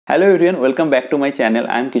Hello everyone, welcome back to my channel.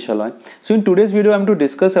 I am Kishaloy. So in today's video I am to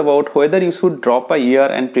discuss about whether you should drop a year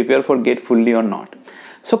and prepare for GATE fully or not.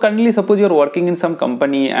 So currently suppose you are working in some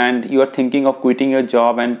company and you are thinking of quitting your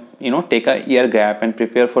job and take a year gap and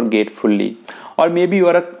prepare for GATE fully. Or maybe you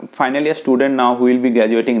are finally a student now who will be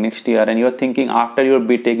graduating next year and you are thinking after your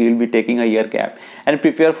BTech you will be taking a year gap and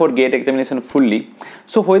prepare for GATE examination fully.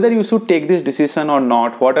 So whether you should take this decision or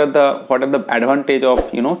not, what are the advantage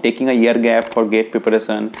of taking a year gap for GATE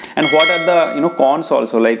preparation, and what are the cons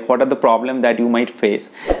also, like what are the problem that you might face,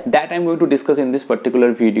 that I'm going to discuss in this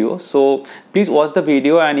particular video. So please watch the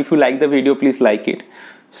video, and if you like the video, please like it.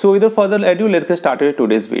 So without further ado, let's get started with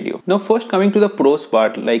today's video. Now first, coming to the pros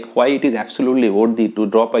part, like why it is absolutely worthy to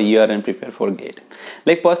drop a year and prepare for GATE.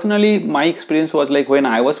 Like personally, my experience was like when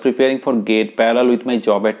I was preparing for GATE parallel with my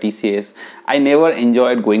job at TCS, I never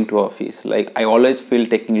enjoyed going to office. Like I always feel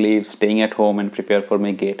taking leave, staying at home and prepare for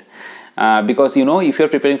my GATE. Because if you're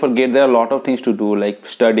preparing for GATE, there are a lot of things to do, like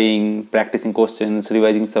studying, practicing questions,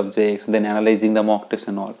 revising subjects, then analyzing the mock tests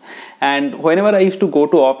and all. And whenever I used to go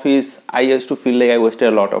to office, I used to feel like I wasted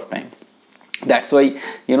a lot of time. That's why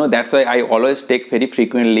I always take very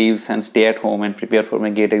frequent leaves and stay at home and prepare for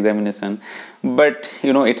my GATE examination. But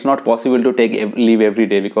it's not possible to take leave every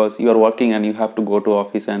day because you are working and you have to go to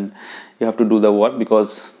office and you have to do the work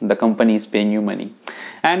because the company is paying you money.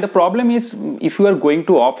 And the problem is, if you are going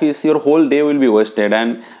to office, your whole day will be wasted,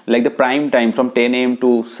 and like the prime time from 10 a.m.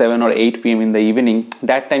 to 7 or 8 p.m. in the evening,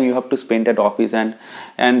 that time you have to spend at office,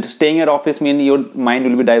 and staying at office means your mind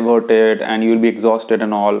will be diverted and you will be exhausted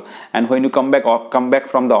and all. And when you come back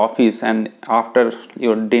from the office and after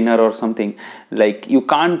your dinner or something, like you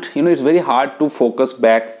can't, it's very hard to focus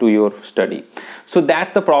back to your study. So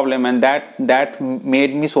that's the problem, and that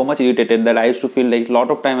made me so much irritated that I used to feel like a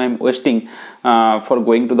lot of time I'm wasting for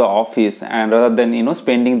going to the office, and rather than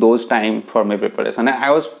spending those time for my preparation. And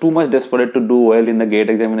I was too much desperate to do well in the GATE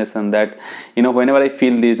examination that whenever I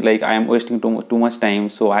feel this, like I am wasting too much time,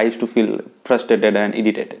 so I used to feel frustrated and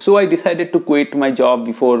irritated. So I decided to quit my job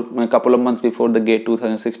a couple of months before the GATE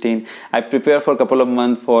 2016. I prepared for a couple of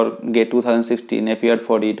months for GATE 2016, appeared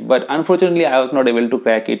for it, but unfortunately I was not able to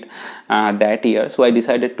crack it that year. So I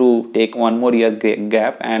decided to take one more year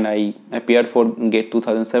gap and I appeared for GATE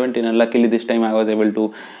 2017, and luckily this time I was able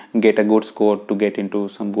to get a good score to get into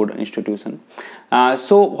some good institution.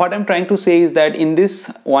 So what I'm trying to say is that in this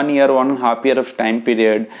 1.5 year of time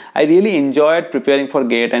period, I really enjoyed preparing for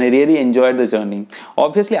GATE and I really enjoyed the journey.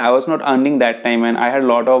 Obviously I was not earning that time and I had a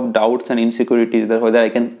lot of doubts and insecurities that whether I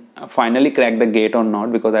can finally crack the GATE or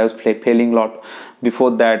not, because I was failing a lot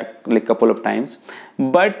before that, like couple of times.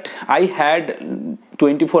 But I had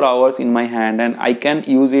 24 hours in my hand and I can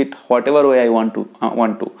use it whatever way I want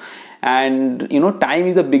to. And time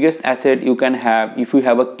is the biggest asset you can have if you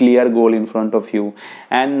have a clear goal in front of you,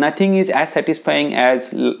 and nothing is as satisfying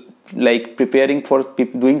as like preparing for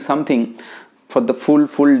doing something for the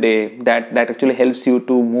full day that actually helps you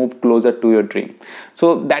to move closer to your dream.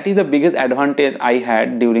 So that is the biggest advantage I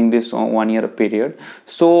had during this 1 year period.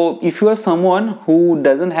 So if you are someone who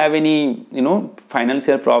doesn't have any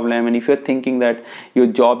financial problem, and if you're thinking that your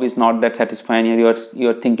job is not that satisfying and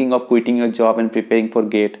you're thinking of quitting your job and preparing for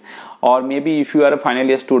GATE, or maybe if you are a final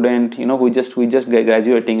year student who just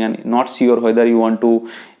graduating and not sure whether you want to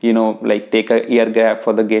like take a year gap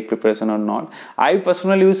for the GATE preparation or not, I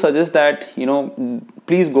personally would suggest that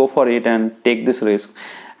please go for it and take this risk.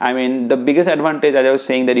 I mean, the biggest advantage, as I was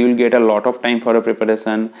saying, that you will get a lot of time for a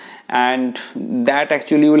preparation, and that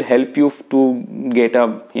actually will help you to get a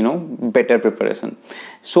better preparation.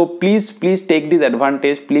 So please take this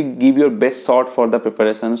advantage. Please give your best shot for the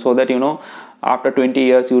preparation, so that after 20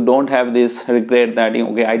 years you don't have this regret that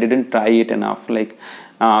okay, I didn't try it enough. Like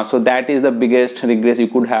so that is the biggest regret you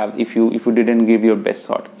could have if you didn't give your best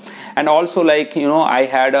shot. And also, like I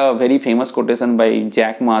had a very famous quotation by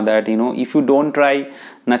Jack Ma that if you don't try,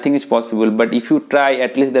 nothing is possible, but if you try,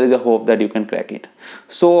 at least there is a hope that you can crack it.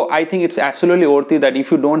 So I think it's absolutely worthy that if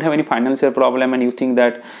you don't have any financial problem and you think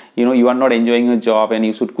that you are not enjoying your job and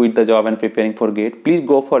you should quit the job and preparing for GATE, please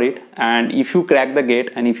go for it. And if you crack the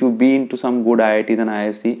GATE and if you be into some good IITs and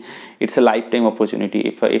ISC, it's a lifetime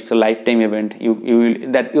opportunity. It's a lifetime event.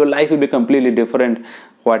 Your life will be completely different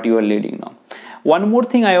what you are leading now. One more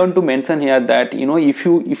thing I want to mention here, that if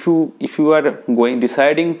you are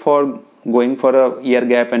deciding for going for a year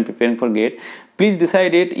gap and preparing for GATE, please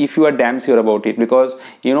decide it if you are damn sure about it, because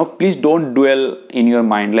please don't dwell in your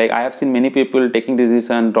mind. Like I have seen many people taking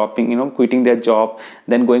decision, dropping quitting their job,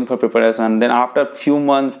 then going for preparation, then after few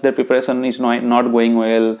months their preparation is not going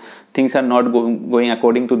well, things are not going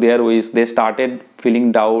according to their ways, they started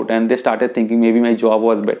feeling doubt and they started thinking maybe my job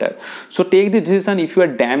was better. So take the decision if you are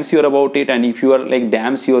damn sure about it, and if you are like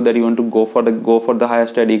damn sure that you want to go for the higher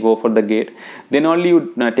study, go for the gate, then only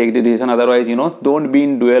you take the decision. Otherwise, don't be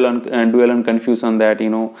in dual and confusion that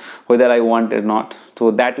whether I want or not.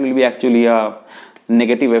 So that will be actually a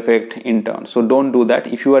negative effect in turn. So don't do that.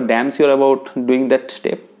 If you are damn sure about doing that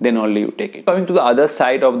step, then only you take it. Coming to the other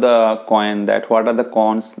side of the coin, that what are the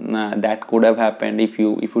cons that could have happened if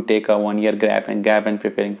you take a 1 year gap and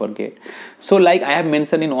preparing for gate. So like I have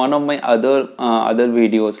mentioned in one of my other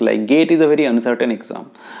videos, like gate is a very uncertain exam.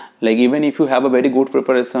 Like even if you have a very good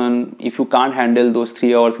preparation, if you can't handle those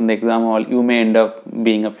 3 hours in the exam hall, you may end up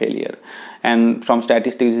being a failure. And from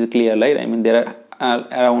statistics is clear, right? I mean, there are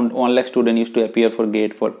around 1 lakh students used to appear for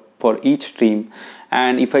gate for each stream,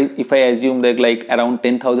 and if I assume that like around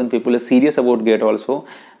 10,000 people are serious about gate also,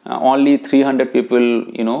 only 300 people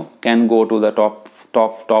can go to the top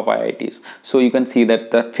IITs. So you can see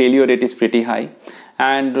that the failure rate is pretty high.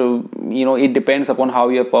 And it depends upon how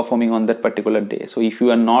you are performing on that particular day. So if you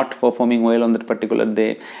are not performing well on that particular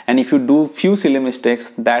day, and if you do few silly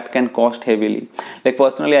mistakes, that can cost heavily. Like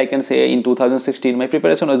personally, I can say in 2016 my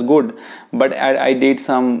preparation was good, but I did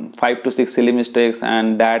some 5 to 6 silly mistakes,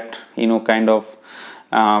 and that kind of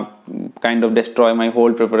destroy my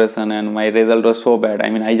whole preparation, and my result was so bad. I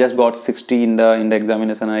mean, I just got 60 in the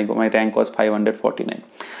examination, and my rank was 549.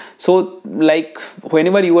 So like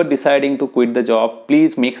whenever you are deciding to quit the job,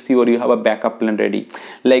 please make sure you have a backup plan ready.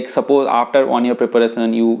 Like suppose after 1 year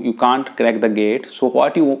preparation you can't crack the gate, so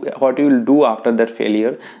what you will do after that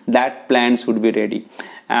failure, that plan should be ready.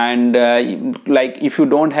 And like if you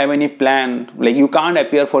don't have any plan, like you can't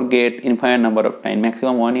appear for gate infinite number of time,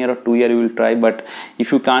 maximum 1 year or 2 year you will try, but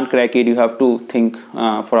if you can't crack it, you have to think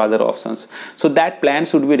for other options. So that plan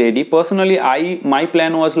should be ready. Personally, my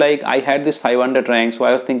plan was like I had this 500 rank, so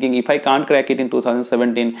I was thinking if I can't crack it in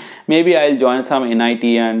 2017, maybe I'll join some NIT,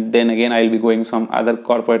 and then again I'll be going some other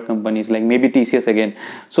corporate companies like maybe TCS again.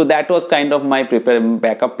 So that was kind of my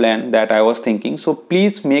backup plan that I was thinking. So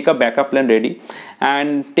please make a backup plan ready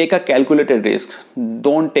and take a calculated risk.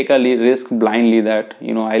 Don't take a risk blindly that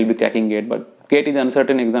I'll be cracking gate, but gate is an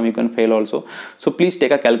uncertain exam, you can fail also. So please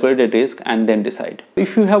take a calculated risk and then decide.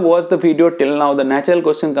 If you have watched the video till now, the natural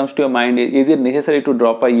question comes to your mind is it necessary to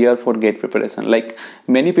drop a year for gate preparation? Like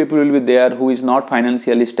many people will be there who is not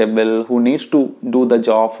financially stable, who needs to do the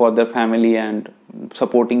job for their family and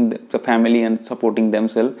supporting the family and supporting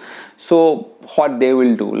themselves. So what they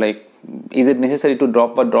will do, like is it necessary to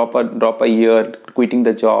drop a year, quitting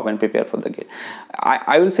the job and prepare for the gate?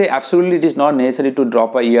 I will say absolutely it is not necessary to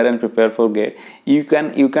drop a year and prepare for gate. You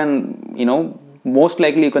can most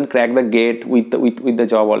likely you can crack the gate with the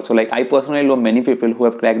job also. Like I personally know many people who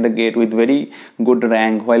have cracked the gate with very good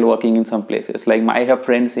rank while working in some places. Like I had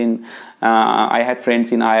friends in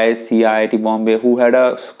IISc, IIT Bombay who had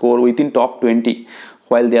a score within top 20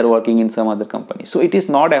 while they are working in some other company. So it is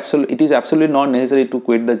absolutely not necessary to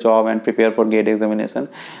quit the job and prepare for gate examination.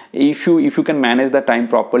 If you can manage the time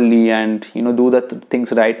properly and do the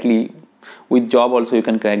things rightly, with job also you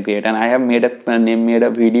can crack gate. And I have made a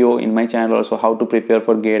video in my channel also how to prepare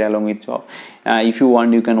for gate along with job. If you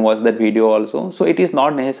want, you can watch that video also. So it is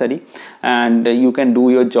not necessary, and you can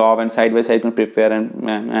do your job and side by side you can prepare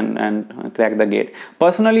and crack the gate.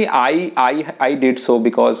 Personally, I did so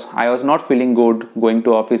because I was not feeling good going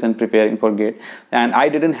to office and preparing for gate, and I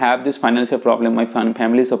didn't have this financial problem. My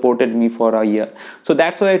family supported me for a year, so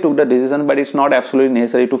that's why I took the decision. But it's not absolutely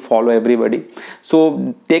necessary to follow everybody.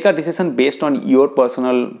 So take a decision based on your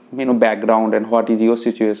personal background and what is your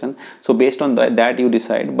situation. So based on that you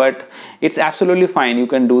decide. But it's absolutely fine, you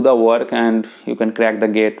can do the work and you can crack the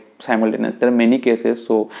gate simultaneously. There are many cases,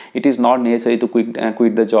 so it is not necessary to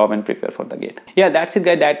quit the job and prepare for the gate. Yeah, that's it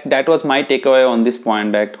guys. That was my takeaway on this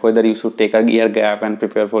point, that whether you should take a year gap and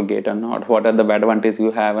prepare for gate or not, what are the advantages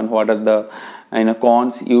you have and what are the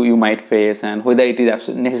cons you might face, and whether it is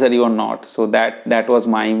absolutely necessary or not. So that was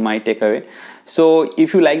my takeaway. So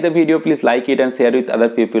if you like the video, please like it and share with other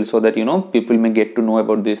people, so that people may get to know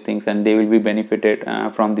about these things and they will be benefited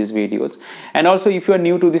from these videos. And also, if you are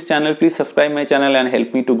new to this channel, please subscribe my channel and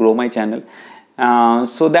help me to grow my channel.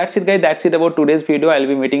 So that's it guys, that's it about today's video. I'll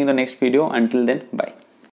be meeting in the next video. Until then, bye.